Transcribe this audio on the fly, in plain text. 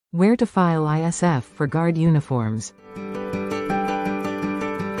Where to file ISF for guard uniforms.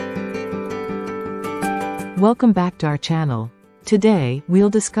 Welcome back to our channel. Today, we'll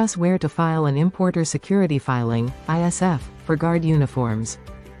discuss where to file an importer security filing, ISF, for guard uniforms.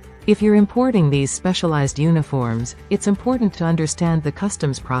 If you're importing these specialized uniforms, it's important to understand the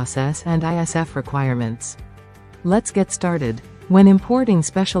customs process and ISF requirements. Let's get started. When importing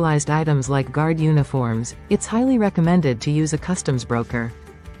specialized items like guard uniforms, it's highly recommended to use a customs broker.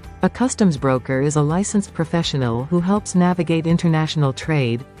 A customs broker is a licensed professional who helps navigate international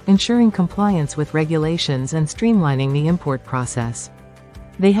trade, ensuring compliance with regulations and streamlining the import process.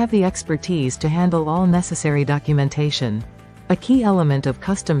 They have the expertise to handle all necessary documentation. A key element of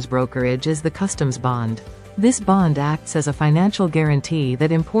customs brokerage is the customs bond. This bond acts as a financial guarantee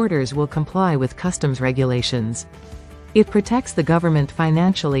that importers will comply with customs regulations. It protects the government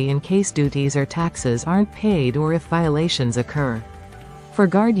financially in case duties or taxes aren't paid or if violations occur. For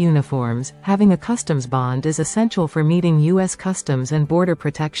guard uniforms, having a customs bond is essential for meeting U.S. Customs and Border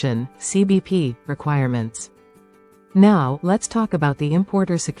Protection (CBP) requirements. Now, let's talk about the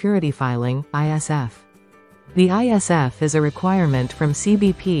importer security filing, ISF. The ISF is a requirement from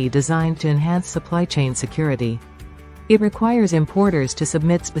CBP designed to enhance supply chain security. It requires importers to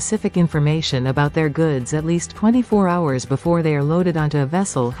submit specific information about their goods at least 24 hours before they are loaded onto a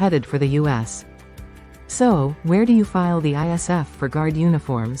vessel headed for the U.S. So, where do you file the ISF for guard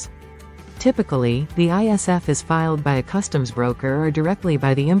uniforms? Typically, the ISF is filed by a customs broker or directly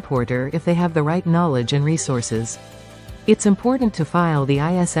by the importer if they have the right knowledge and resources. It's important to file the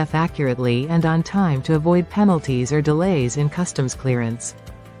ISF accurately and on time to avoid penalties or delays in customs clearance.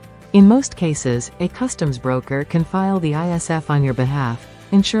 In most cases, a customs broker can file the ISF on your behalf,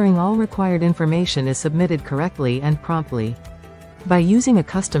 ensuring all required information is submitted correctly and promptly. By using a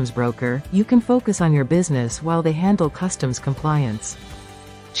customs broker, you can focus on your business while they handle customs compliance.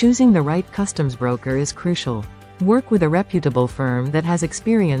 Choosing the right customs broker is crucial. Work with a reputable firm that has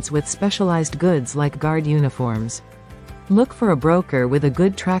experience with specialized goods like guard uniforms. Look for a broker with a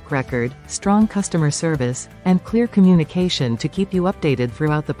good track record, strong customer service, and clear communication to keep you updated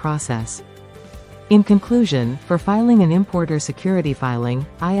throughout the process. In conclusion, for filing an importer security filing,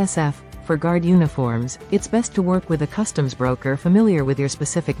 ISF, for guard uniforms, it's best to work with a customs broker familiar with your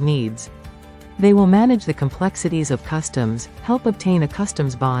specific needs. They will manage the complexities of customs, help obtain a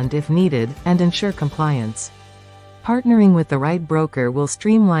customs bond if needed, and ensure compliance. Partnering with the right broker will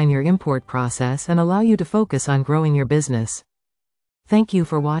streamline your import process and allow you to focus on growing your business. Thank you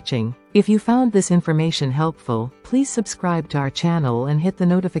for watching. If you found this information helpful, please subscribe to our channel and hit the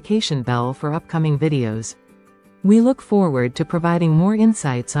notification bell for upcoming videos. We look forward to providing more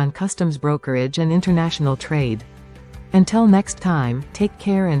insights on customs brokerage and international trade. Until next time, take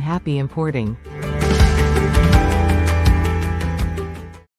care and happy importing.